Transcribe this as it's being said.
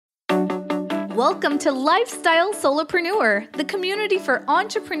Welcome to Lifestyle Solopreneur, the community for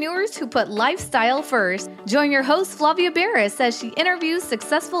entrepreneurs who put lifestyle first. Join your host, Flavia Barris, as she interviews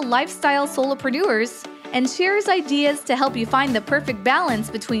successful lifestyle solopreneurs and shares ideas to help you find the perfect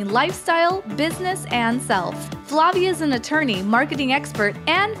balance between lifestyle, business, and self. Flavia is an attorney, marketing expert,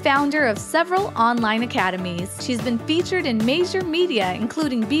 and founder of several online academies. She's been featured in major media,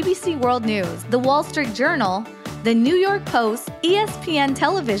 including BBC World News, The Wall Street Journal, The New York Post, ESPN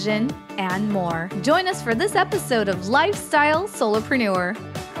Television, and more. Join us for this episode of Lifestyle Solopreneur.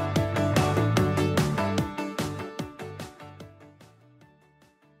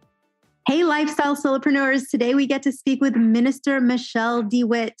 Hey, Lifestyle Solopreneurs. Today we get to speak with Minister Michelle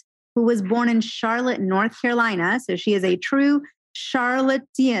Dewitt, who was born in Charlotte, North Carolina. So she is a true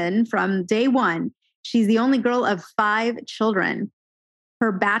Charlottean from day one. She's the only girl of 5 children.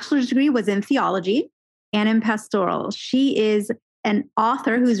 Her bachelor's degree was in theology and in pastoral. She is an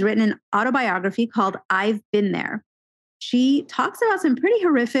author who's written an autobiography called I've Been There. She talks about some pretty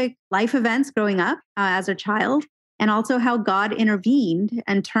horrific life events growing up as a child, and also how God intervened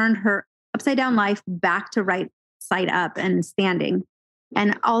and turned her upside down life back to right side up and standing.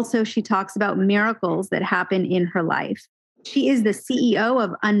 And also she talks about miracles that happen in her life. She is the CEO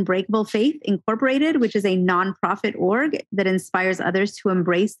of Unbreakable Faith Incorporated, which is a nonprofit org that inspires others to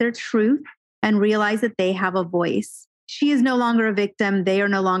embrace their truth and realize that they have a voice. She is no longer a victim. They are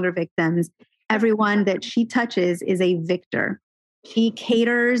no longer victims. Everyone that she touches is a victor. She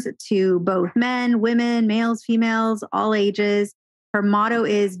caters to both men, women, males, females, all ages. Her motto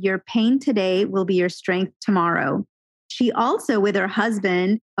is, your pain today will be your strength tomorrow. She also, with her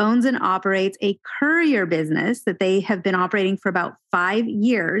husband, owns and operates a courier business that they have been operating for about 5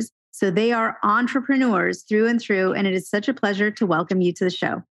 years. So they are entrepreneurs through and through, and it is such a pleasure to welcome you to the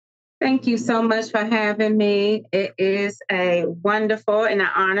show. Thank you so much for having me. It is a wonderful and an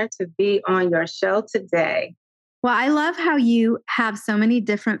honor to be on your show today. Well, I love how you have so many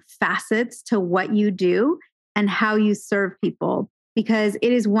different facets to what you do and how you serve people, because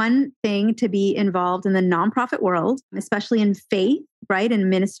it is one thing to be involved in the nonprofit world, especially in faith, right? In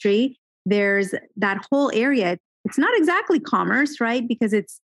ministry, there's that whole area. It's not exactly commerce, right? Because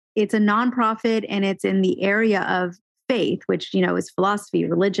it's a nonprofit and it's in the area of faith, which, is philosophy,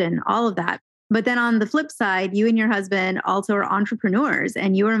 religion, all of that. But then on the flip side, you and your husband also are entrepreneurs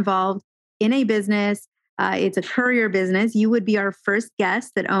and you are involved in a business. It's a courier business. You would be our first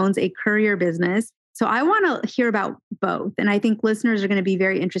guest that owns a courier business. So I want to hear about both. And I think listeners are going to be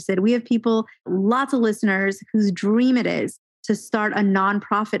very interested. We have people, lots of listeners whose dream it is to start a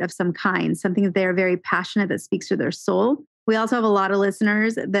nonprofit of some kind, something that they're very passionate that speaks to their soul. We also have a lot of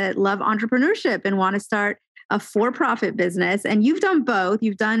listeners that love entrepreneurship and want to start a for-profit business. And you've done both.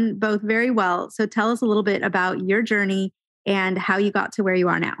 You've done both very well. So tell us a little bit about your journey and how you got to where you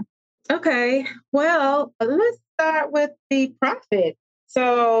are now. Okay. Well, let's start with the profit.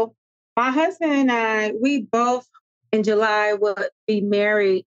 So my husband and I, we both in July will be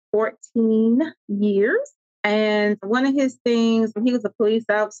married 14 years. And one of his things, he was a police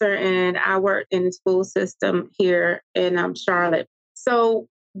officer and I worked in the school system here in Charlotte. So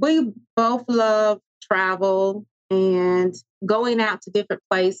we both love travel and going out to different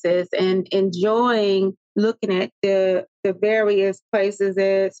places and enjoying looking at the various places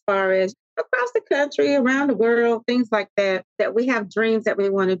as far as across the country, around the world, things like that we have dreams that we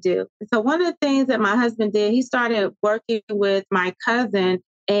want to do. And so one of the things that my husband did, he started working with my cousin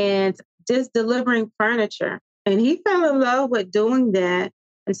and just delivering furniture. And he fell in love with doing that.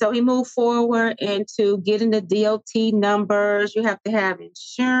 And so he moved forward into getting the DOT numbers. You have to have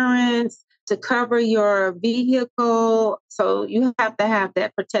insurance to cover your vehicle. So you have to have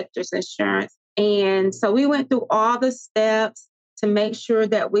that protector's insurance. And so we went through all the steps to make sure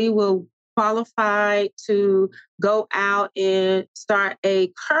that we will qualify to go out and start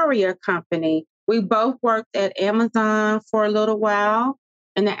a courier company. We both worked at Amazon for a little while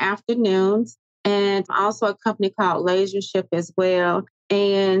in the afternoons, and also a company called Ship as well.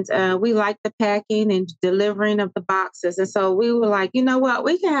 And we liked the packing and delivering of the boxes. And so we were like, you know what,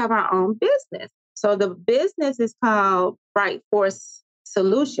 we can have our own business. So the business is called Bright Force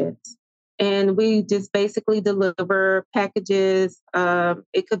Solutions. And we just basically deliver packages.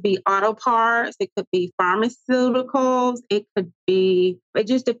 It could be auto parts. It could be pharmaceuticals. It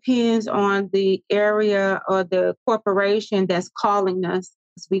just depends on the area or the corporation that's calling us.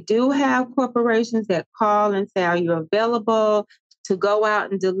 We do have corporations that call and say, are you available to go out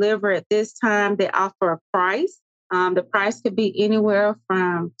and deliver at this time? They offer a price. The price could be anywhere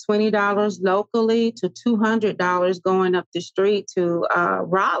from $20 locally to $200 going up the street to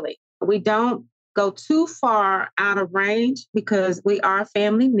Raleigh. We don't go too far out of range because we are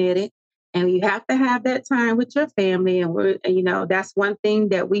family knitted. And you have to have that time with your family. That's one thing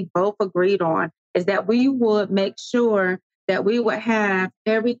that we both agreed on, is that we would make sure that we would have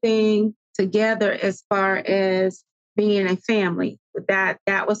everything together as far as being a family.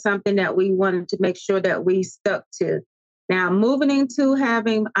 That was something that we wanted to make sure that we stuck to. Now, moving into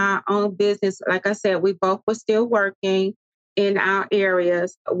having our own business, like I said, we both were still working in our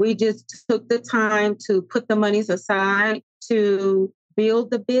areas. We just took the time to put the monies aside to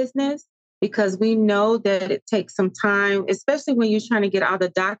build the business, because we know that it takes some time, especially when you're trying to get all the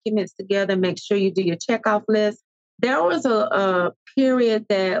documents together, make sure you do your checkoff list. There was a period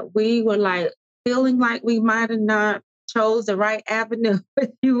that we were like feeling like we might have not chose the right avenue, if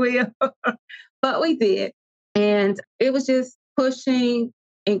you will, but we did. And it was just pushing,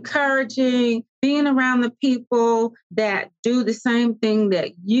 encouraging, being around the people that do the same thing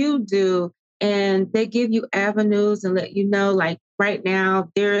that you do. And they give you avenues and let you know, like right now,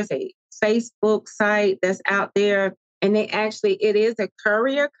 there is a Facebook site that's out there. And it is a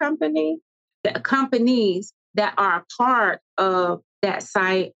courier company, the companies that are a part of that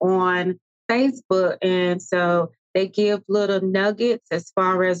site on Facebook. And so they give little nuggets as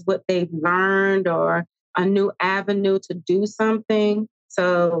far as what they've learned or a new avenue to do something.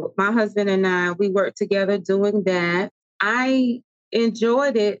 So my husband and I, we worked together doing that. I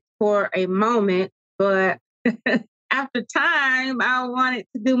enjoyed it for a moment, but after time, I wanted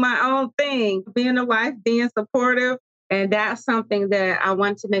to do my own thing, being a wife, being supportive. And that's something that I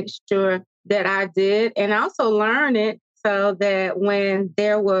want to make sure that I did, and also learn it so that when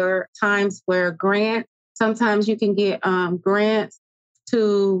there were times where sometimes you can get grants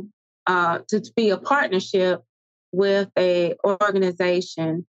to be a partnership with a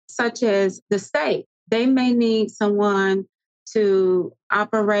organization such as the state. They may need someone to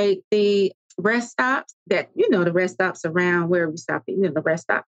operate the rest stops the rest stops around where we stop eating, the rest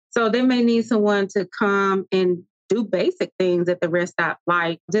stop. So they may need someone to come and do basic things at the rest stop,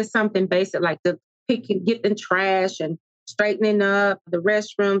 like just something basic, like get the trash and straightening up the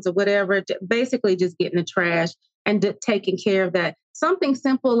restrooms or whatever, basically just getting the trash and taking care of that. Something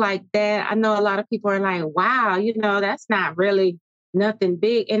simple like that. I know a lot of people are like, wow, that's not really nothing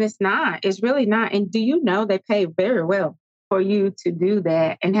big. And it's not. It's really not. And do you know they pay very well for you to do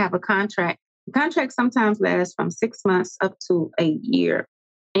that and have a contract? The contract sometimes lasts from 6 months up to a year.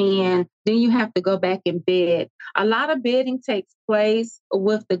 And then you have to go back and bid. A lot of bidding takes place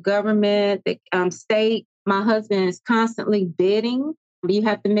with the government, the state. My husband is constantly bidding. You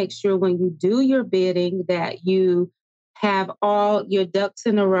have to make sure when you do your bidding that you have all your ducks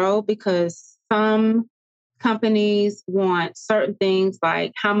in a row, because some companies want certain things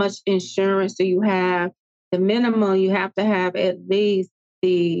like how much insurance do you have? The minimum you have to have at least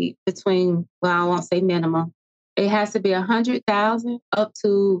I won't say minimum. It has to be $100,000 up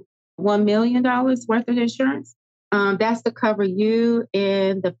to $1 million worth of insurance. That's to cover you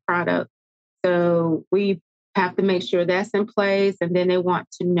and the product. So we have to make sure that's in place. And then they want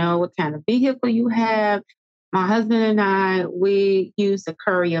to know what kind of vehicle you have. My husband and I, we use a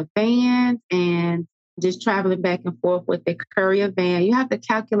courier van and just traveling back and forth with the courier van. You have to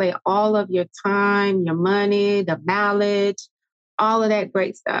calculate all of your time, your money, the mileage, all of that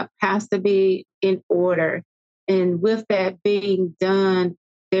great stuff has to be in order. And with that being done,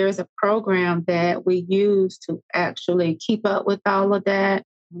 there's a program that we use to actually keep up with all of that.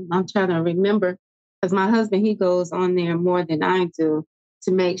 I'm trying to remember, because my husband, he goes on there more than I do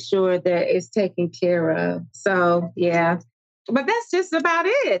to make sure that it's taken care of. So, yeah. But that's just about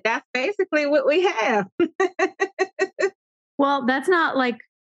it. That's basically what we have. Well, that's not like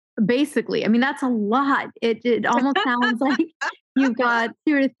basically. I mean, that's a lot. It almost sounds like you've got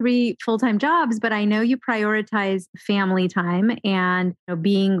 2 or 3 full-time jobs, but I know you prioritize family time and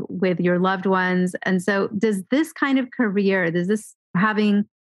being with your loved ones. And so does this kind of career, does this having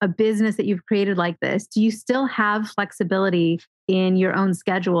a business that you've created like this, do you still have flexibility in your own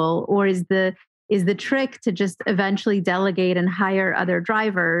schedule, or is the trick to just eventually delegate and hire other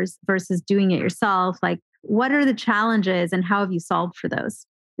drivers versus doing it yourself? Like, what are the challenges and how have you solved for those?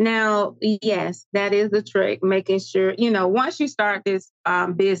 Now, yes, that is the trick, making sure, once you start this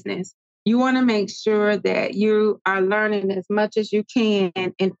business, you want to make sure that you are learning as much as you can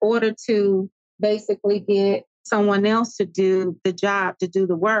in order to basically get someone else to do the job, to do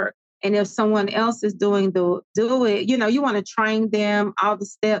the work. And if someone else is do it, you want to train them, all the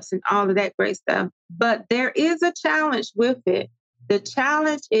steps and all of that great stuff. But there is a challenge with it. The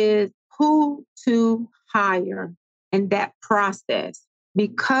challenge is who to hire in that process.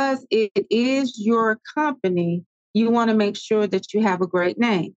 Because it is your company, you want to make sure that you have a great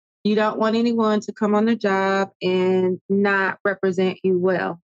name. You don't want anyone to come on the job and not represent you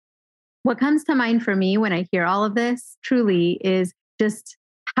well. What comes to mind for me when I hear all of this truly is just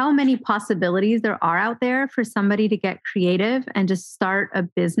how many possibilities there are out there for somebody to get creative and just start a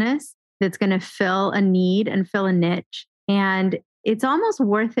business that's going to fill a need and fill a niche. And it's almost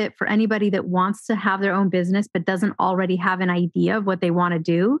worth it for anybody that wants to have their own business but doesn't already have an idea of what they want to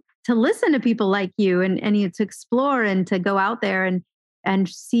do, to listen to people like you and to explore and to go out there and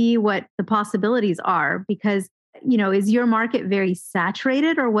see what the possibilities are. Because, is your market very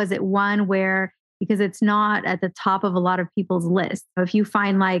saturated, or was it one where, because it's not at the top of a lot of people's lists, if you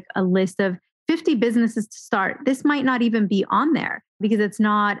find like a list of 50 businesses to start, this might not even be on there because it's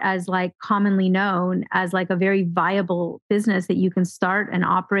not as like commonly known as like a very viable business that you can start and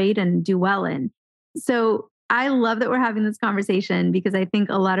operate and do well in. So I love that we're having this conversation, because I think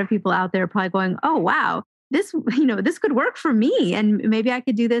a lot of people out there are probably going, oh, wow, this could work for me. And maybe I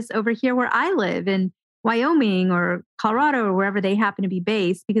could do this over here where I live in Wyoming or Colorado or wherever they happen to be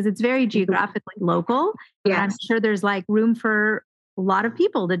based, because it's very geographically local. Yes. And I'm sure there's like room for a lot of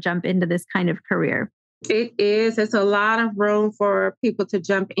people to jump into this kind of career. It is. It's a lot of room for people to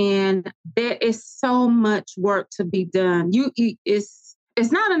jump in. There is so much work to be done. It's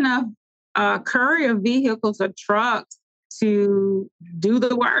not enough courier vehicles or trucks to do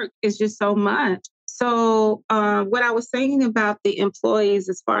the work. It's just so much. So what I was saying about the employees,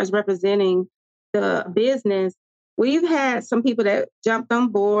 as far as representing the business, we've had some people that jumped on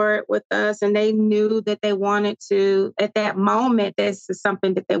board with us and they knew that they wanted to, at that moment, this is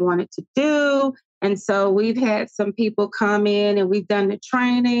something that they wanted to do. And so we've had some people come in and we've done the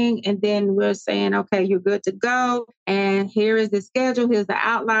training, and then we're saying, okay, you're good to go. And here is the schedule. Here's the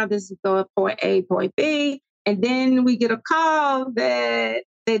outline. This is going point A, point B. And then we get a call that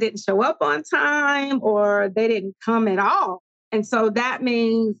they didn't show up on time or they didn't come at all. And so that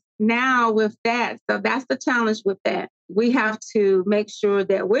means now with that, so that's the challenge with that. We have to make sure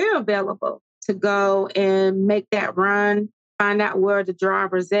that we're available to go and make that run, find out where the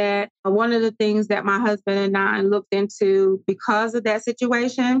driver's at. One of the things that my husband and I looked into because of that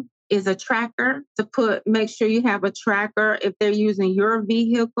situation is a tracker make sure you have a tracker if they're using your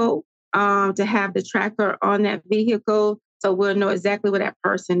vehicle, to have the tracker on that vehicle so we'll know exactly where that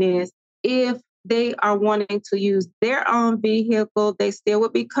person is. If they are wanting to use their own vehicle, they still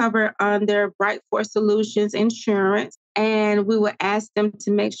would be covered under Bright Force Solutions insurance. And we would ask them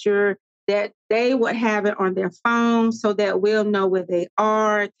to make sure that they would have it on their phone so that we'll know where they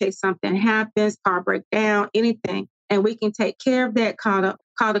are in case something happens, car breakdown, anything. And we can take care of that, call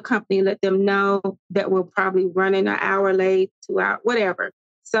the company, let them know that we're probably running an hour late, 2 hours, whatever.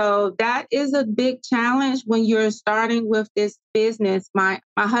 So that is a big challenge when you're starting with this business. My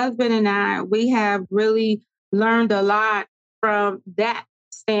husband and I, we have really learned a lot from that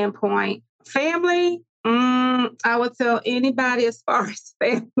standpoint. Family, I would tell anybody as far as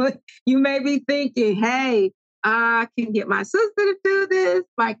family, you may be thinking, hey, I can get my sister to do this,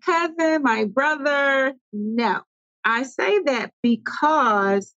 my cousin, my brother. No, I say that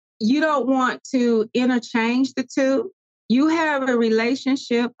because you don't want to interchange the two. You have a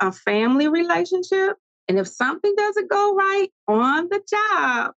relationship, a family relationship. And if something doesn't go right on the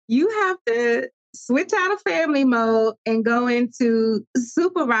job, you have to switch out of family mode and go into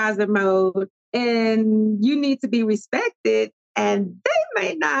supervisor mode. And you need to be respected. And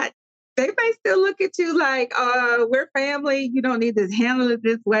they may still look at you like, we're family. You don't need to handle it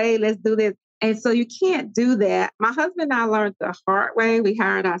this way. Let's do this. And so you can't do that. My husband and I learned the hard way. We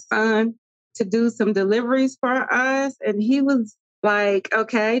hired our son to do some deliveries for us. And he was like,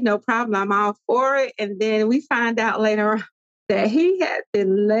 okay, no problem. I'm all for it. And then we find out later on that he had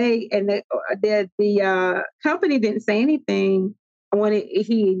been late and that the company didn't say anything when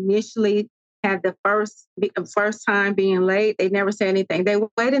he initially had the first time being late. They never said anything. They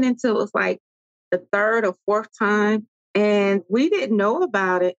waited until it was like the third or fourth time. And we didn't know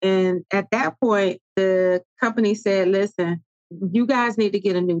about it. And at that point, the company said, listen, you guys need to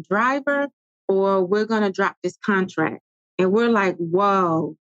get a new driver or we're going to drop this contract. And we're like,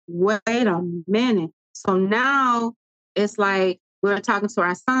 whoa, wait a minute. So now it's like, we're talking to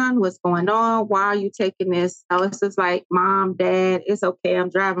our son, what's going on? Why are you taking this? Oh, it's just like, mom, dad, it's okay. I'm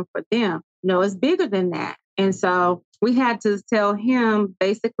driving for them. No, it's bigger than that. And so we had to tell him,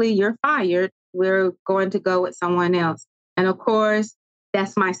 basically, you're fired. We're going to go with someone else. And of course,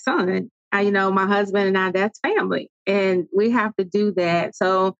 that's my son. My husband and I, that's family. And we have to do that.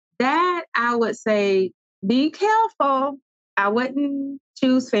 So that I would say, be careful. I wouldn't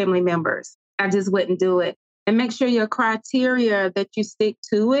choose family members. I just wouldn't do it. And make sure your criteria that you stick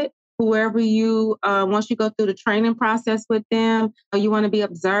to it. Whoever you, once you go through the training process with them, you want to be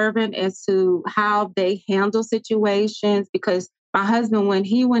observant as to how they handle situations, because My husband, when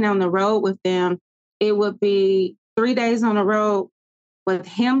he went on the road with them, it would be 3 days on the road with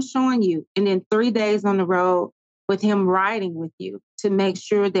him showing you, and then 3 days on the road with him riding with you to make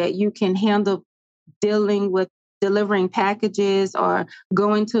sure that you can handle dealing with delivering packages or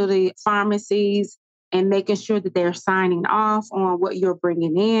going to the pharmacies and making sure that they're signing off on what you're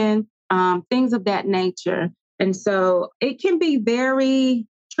bringing in, things of that nature. And so it can be very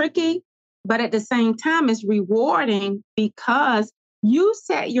tricky, but at the same time, it's rewarding because you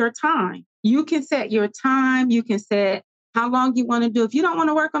set your time. You can set your time. You can set how long you want to do. If you don't want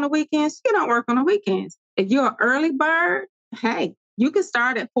to work on the weekends, you don't work on the weekends. If you're an early bird, hey, you can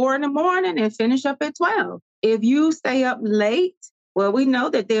start at 4 in the morning and finish up at 12. If you stay up late, well, we know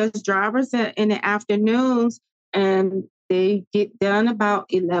that there's drivers in the afternoons and they get done about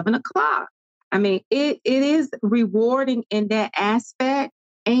 11 o'clock. I mean, it is rewarding in that aspect.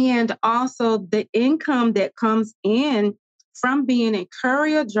 And also the income that comes in from being a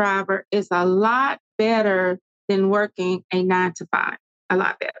courier driver is a lot better than working a 9 to 5, a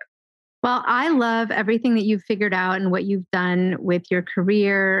lot better. Well, I love everything that you've figured out and what you've done with your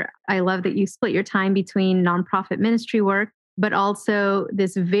career. I love that you split your time between nonprofit ministry work, but also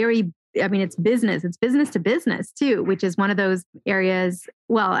this it's business to business too, which is one of those areas.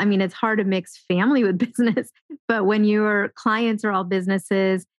 Well, I mean, it's hard to mix family with business, but when your clients are all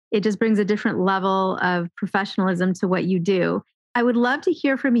businesses, it just brings a different level of professionalism to what you do. I would love to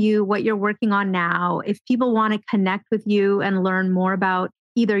hear from you what you're working on now. If people want to connect with you and learn more about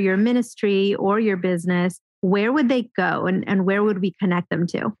either your ministry or your business, where would they go and where would we connect them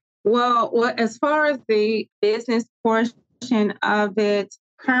to? Well, as far as the business portion of it,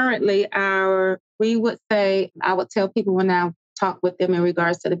 currently I would tell people when I talk with them in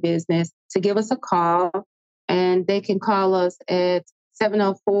regards to the business to give us a call, and they can call us at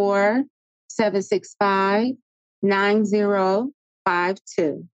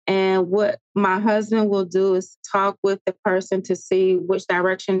 704-765-9052. And what my husband will do is talk with the person to see which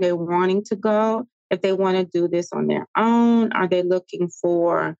direction they're wanting to go. If they want to do this on their own, are they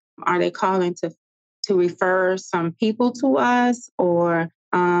calling to refer some people to us or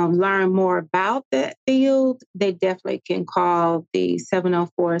learn more about that field? They definitely can call the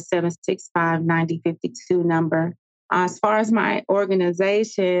 704-765-9052 number. As far as my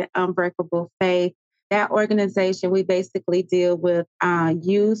organization, Unbreakable Faith, that organization, we basically deal with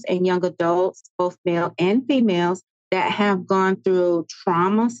youth and young adults, both male and females, that have gone through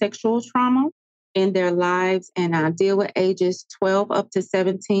sexual trauma in their lives, and deal with ages 12 up to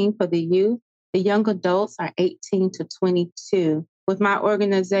 17 for the youth. The young adults are 18 to 22. With my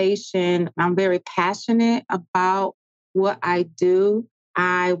organization, I'm very passionate about what I do.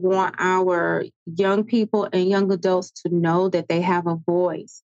 I want our young people and young adults to know that they have a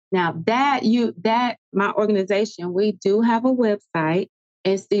voice. Now my organization, we do have a website.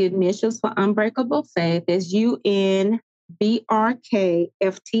 It's the initials for Unbreakable Faith. It's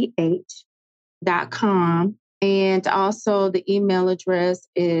UNBRKFTH.com. And also the email address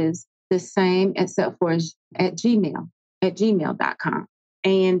is the same except for at gmail.com.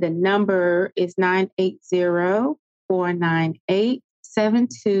 And the number is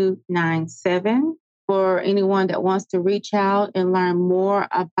 980-498-7297. For anyone that wants to reach out and learn more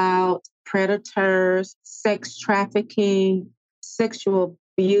about predators, sex trafficking, sexual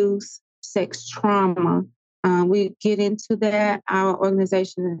abuse, sex trauma, we get into that. Our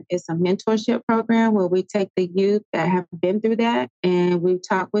organization is a mentorship program where we take the youth that have been through that and we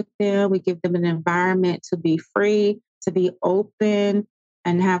talk with them. We give them an environment to be free, to be open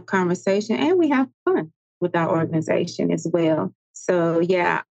and have conversation. And we have fun with our organization as well. So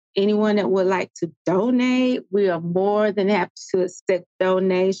yeah, anyone that would like to donate, we are more than happy to accept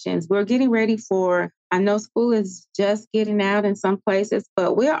donations. We're getting ready I know school is just getting out in some places,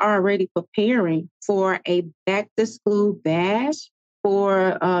 but we're already preparing for a back to school bash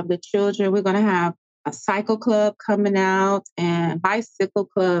for the children. We're going to have a cycle club coming out and bicycle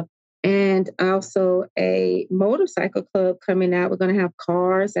club and also a motorcycle club coming out. We're going to have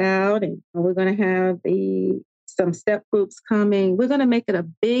cars out and we're going to have some step groups coming. We're going to make it a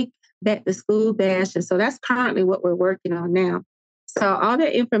big back to school bash. And so that's currently what we're working on now. So all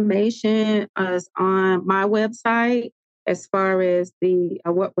the information is on my website as far as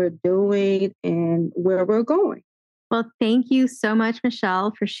what we're doing and where we're going. Well, thank you so much,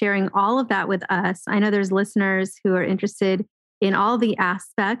 Michelle, for sharing all of that with us. I know there's listeners who are interested in all the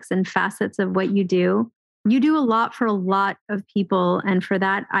aspects and facets of what you do. You do a lot for a lot of people. And for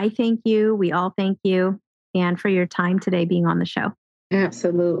that, I thank you. We all thank you. And for your time today being on the show.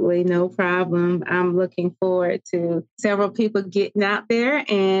 Absolutely. No problem. I'm looking forward to several people getting out there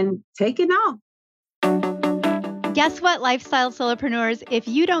and taking off. Guess what, lifestyle solopreneurs? If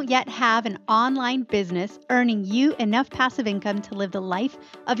you don't yet have an online business earning you enough passive income to live the life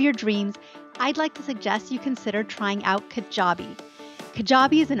of your dreams, I'd like to suggest you consider trying out Kajabi.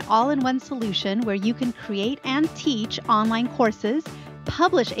 Kajabi is an all-in-one solution where you can create and teach online courses,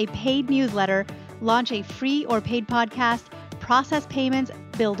 publish a paid newsletter, launch a free or paid podcast, process payments,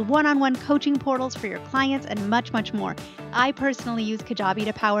 build one-on-one coaching portals for your clients, and much, much more. I personally use Kajabi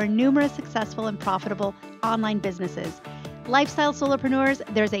to power numerous successful and profitable online businesses. Lifestyle solopreneurs,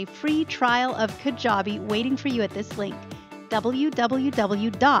 there's a free trial of Kajabi waiting for you at this link,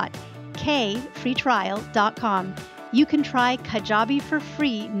 www.kfreetrial.com. You can try Kajabi for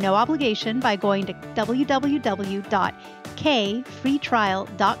free, no obligation, by going to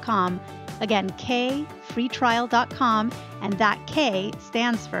www.kfreetrial.com. Again, kfreetrial.com, and that K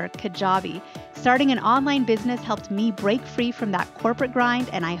stands for Kajabi. Starting an online business helped me break free from that corporate grind,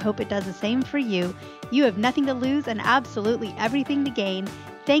 and I hope it does the same for you. You have nothing to lose and absolutely everything to gain.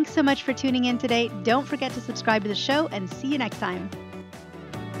 Thanks so much for tuning in today. Don't forget to subscribe to the show, and see you next time.